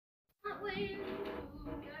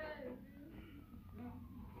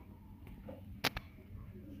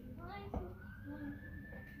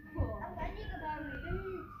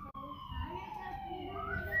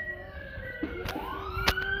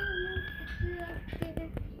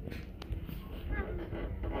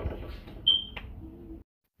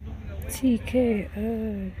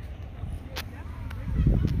TKO.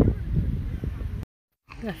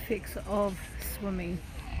 The fix of swimming.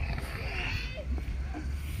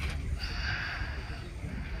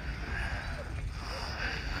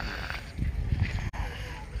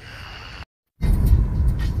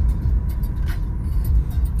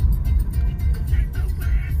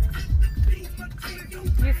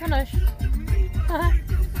 You finished?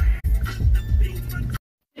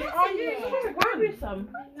 Some.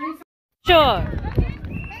 Sure.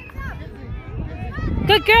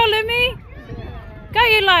 Good girl, Lumi. Go,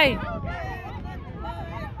 Eli.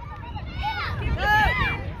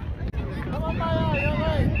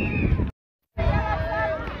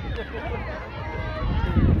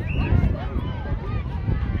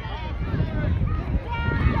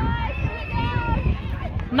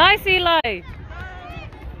 Nice, Eli.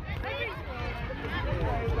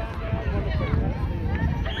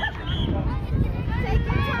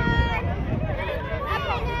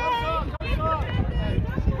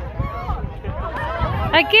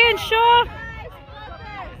 Again, Shaw.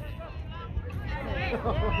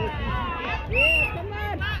 Yeah, come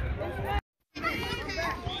on.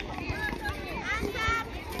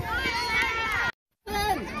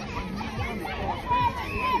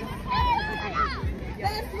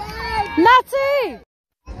 Natty!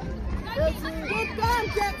 Get down,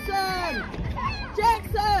 Jackson!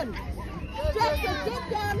 Jackson! Jackson, get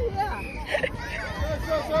down here!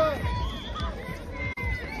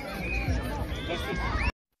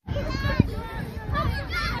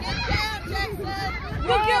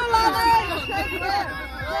 Good girl,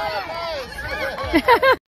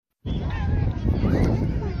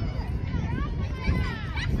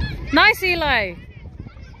 Nice, Eli.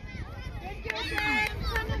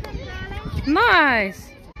 Nice.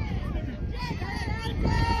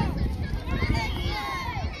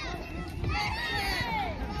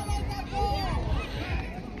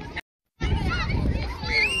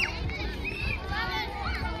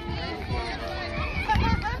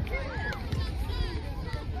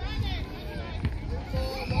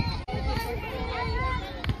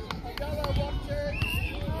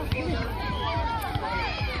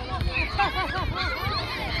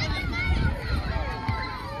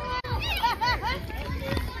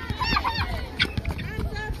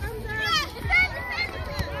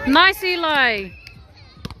 Nice, Eli.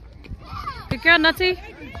 Good girl, Nutty.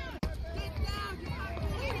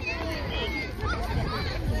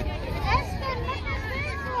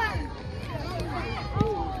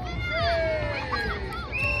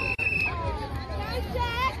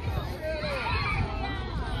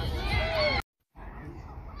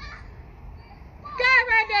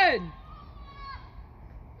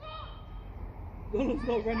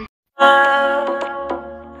 Go, Brandon!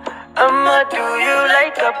 I'ma do you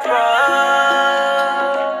like a pro.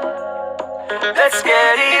 Let's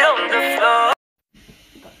get it on the floor.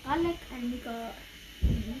 We got garlic and we got.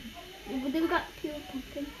 Then we got pure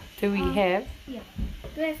pumpkin. Do we have? Yeah.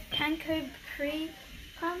 There's panko pre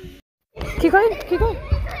crumbs. Keep going, keep going.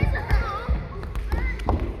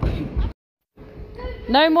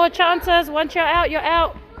 No more chances. Once you're out, you're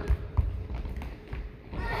out.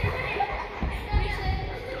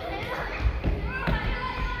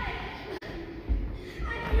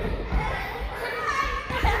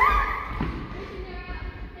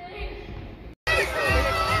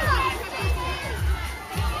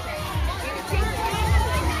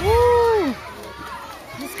 Woo!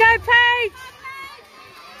 Let's go, Paige!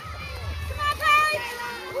 Come on, Paige!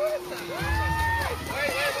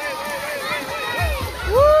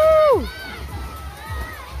 Woo!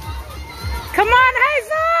 Come on,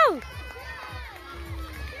 Hazel!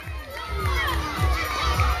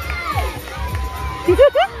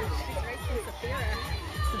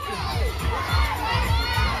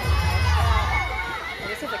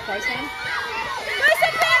 This is a close one.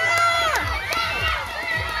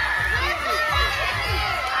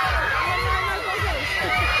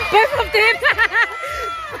 Both of them!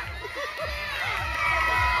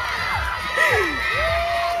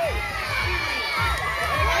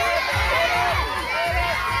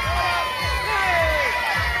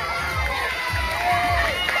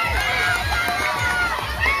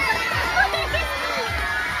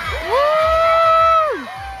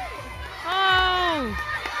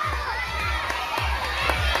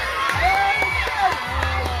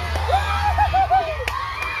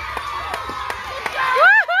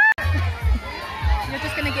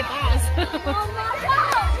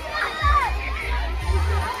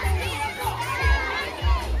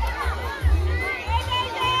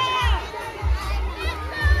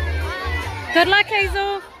 Good luck,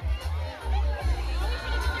 Hazel.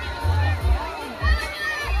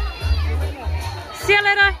 See you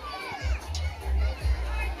later.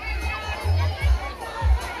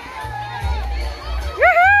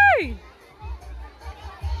 Woohoo!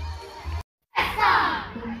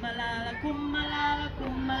 Kumalala, kumalala,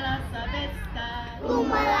 kumala sa besta.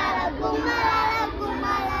 Gumalala, gumalala,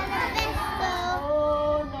 gumalala, besto.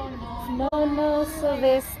 Oh, no, no. No, no,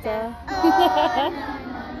 Sylvester.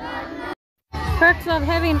 Perks of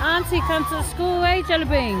having Auntie come to school, eh,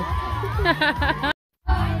 Jellybean?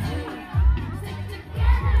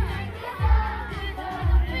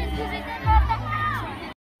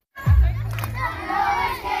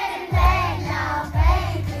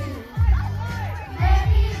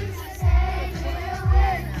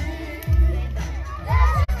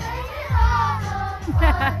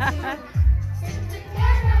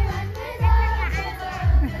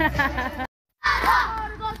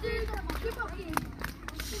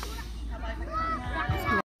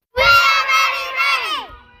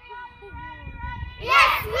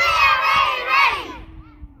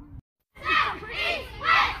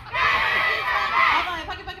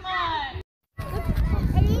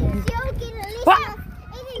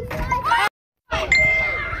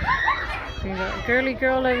 We got girly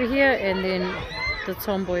girl over here and then the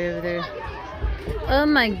tomboy over there. Oh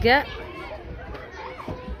my god.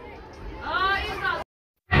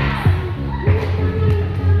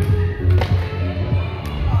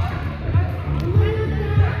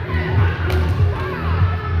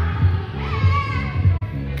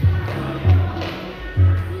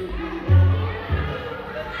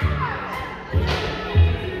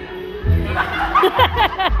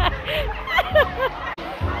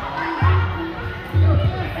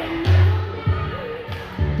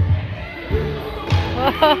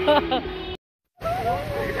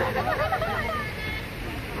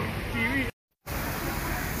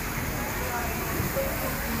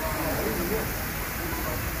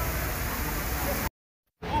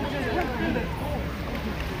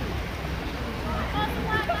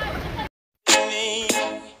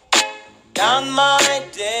 Down my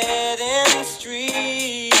dead end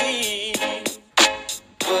street,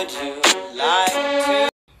 would you like to?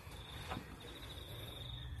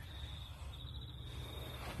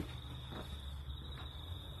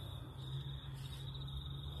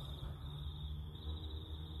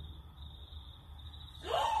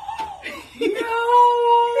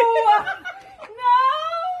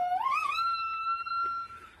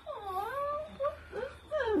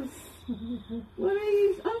 What are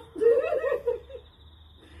you up to?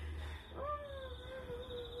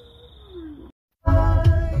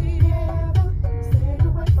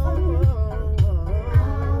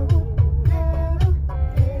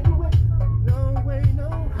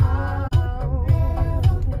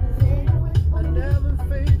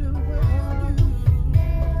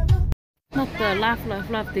 Not the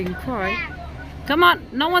laugh then cry. Come on,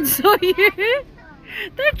 no one saw you.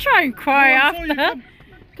 Don't try and cry after.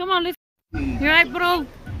 Come on, let's. You right, bro?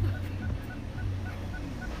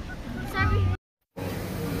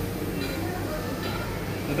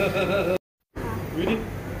 Ready?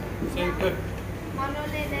 Say good.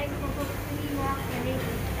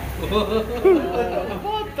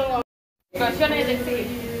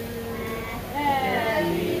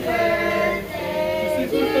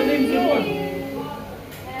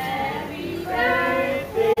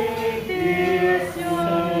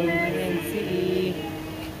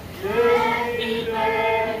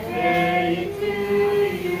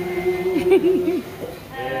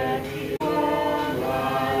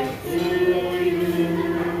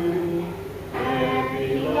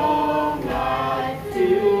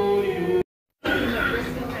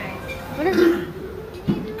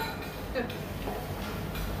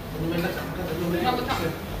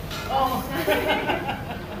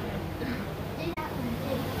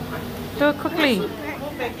 Do it quickly.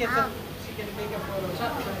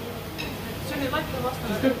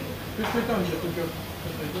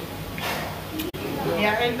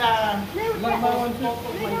 Yeah, and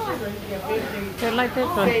Do it like this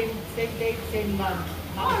one. same date, same month.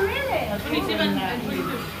 Oh, really? 27 and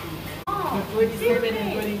 22. 27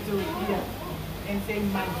 and 22, yeah. And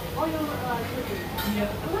same month. Oh, you're Yeah,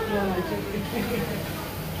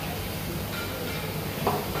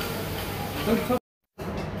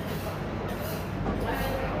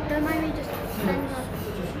 don't mind me just standing up.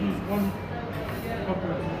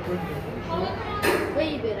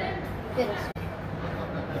 Way better. Better.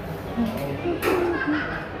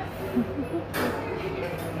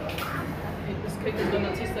 This cake is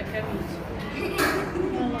gonna taste like cabbage.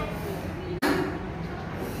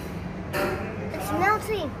 It's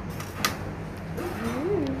melting.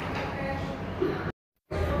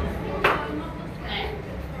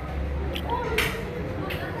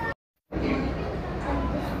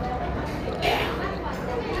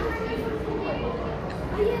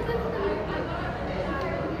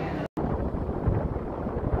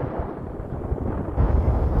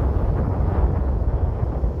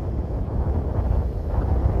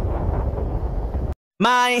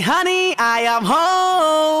 My honey, I am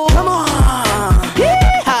home. Come on. Yeah.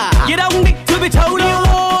 You don't need to be told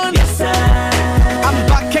on. Yes, sir. I'm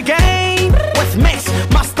back again with Mix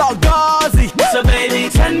Master Gazi. So baby,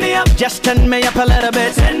 turn me up. Just turn me up a little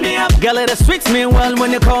bit. Turn me up. Girl, it sweets me well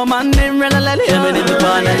when you call my name. Really, really.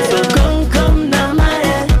 So come, now my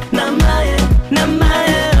head, now my head, now my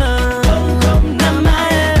head. Come, now my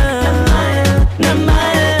head, now my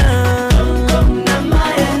head.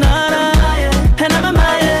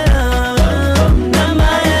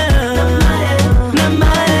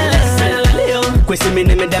 Me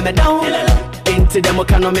name them down into them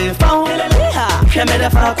can no me found yeah me the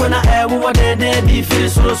fa kona e wo de be feel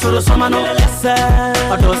so some no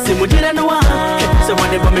I don't see much no one so when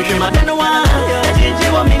they bomb me my no one jinji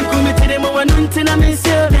wo me kumiti dem wo nunti na me see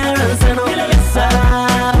no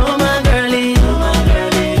oh my God.